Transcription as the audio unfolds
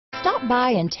Stop by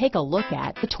and take a look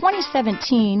at the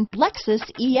 2017 Lexus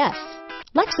ES.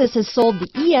 Lexus has sold the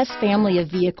ES family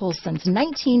of vehicles since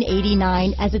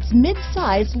 1989 as its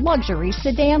mid-size luxury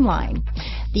sedan line.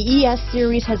 The ES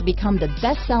series has become the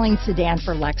best-selling sedan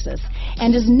for Lexus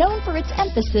and is known for its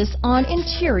emphasis on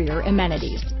interior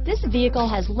amenities. This vehicle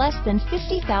has less than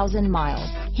 50,000 miles.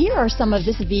 Here are some of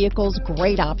this vehicle's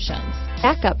great options: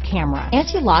 backup camera,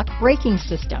 anti-lock braking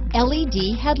system,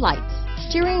 LED headlights,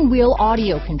 steering wheel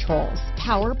audio controls,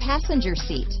 power passenger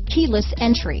seat, keyless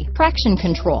entry, traction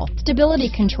control, stability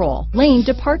control, lane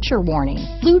departure warning,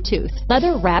 Bluetooth,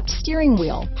 leather-wrapped steering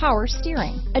wheel, power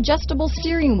steering, adjustable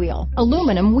steering wheel,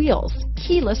 aluminum wheels,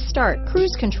 keyless start,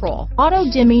 cruise control,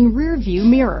 auto-dimming rear view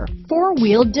mirror,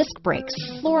 four-wheel disc brakes,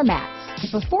 floor mats.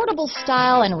 If affordable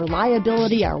style and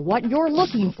reliability are what you're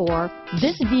looking for,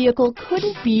 this vehicle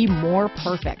couldn't be more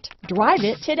perfect. Drive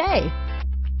it today.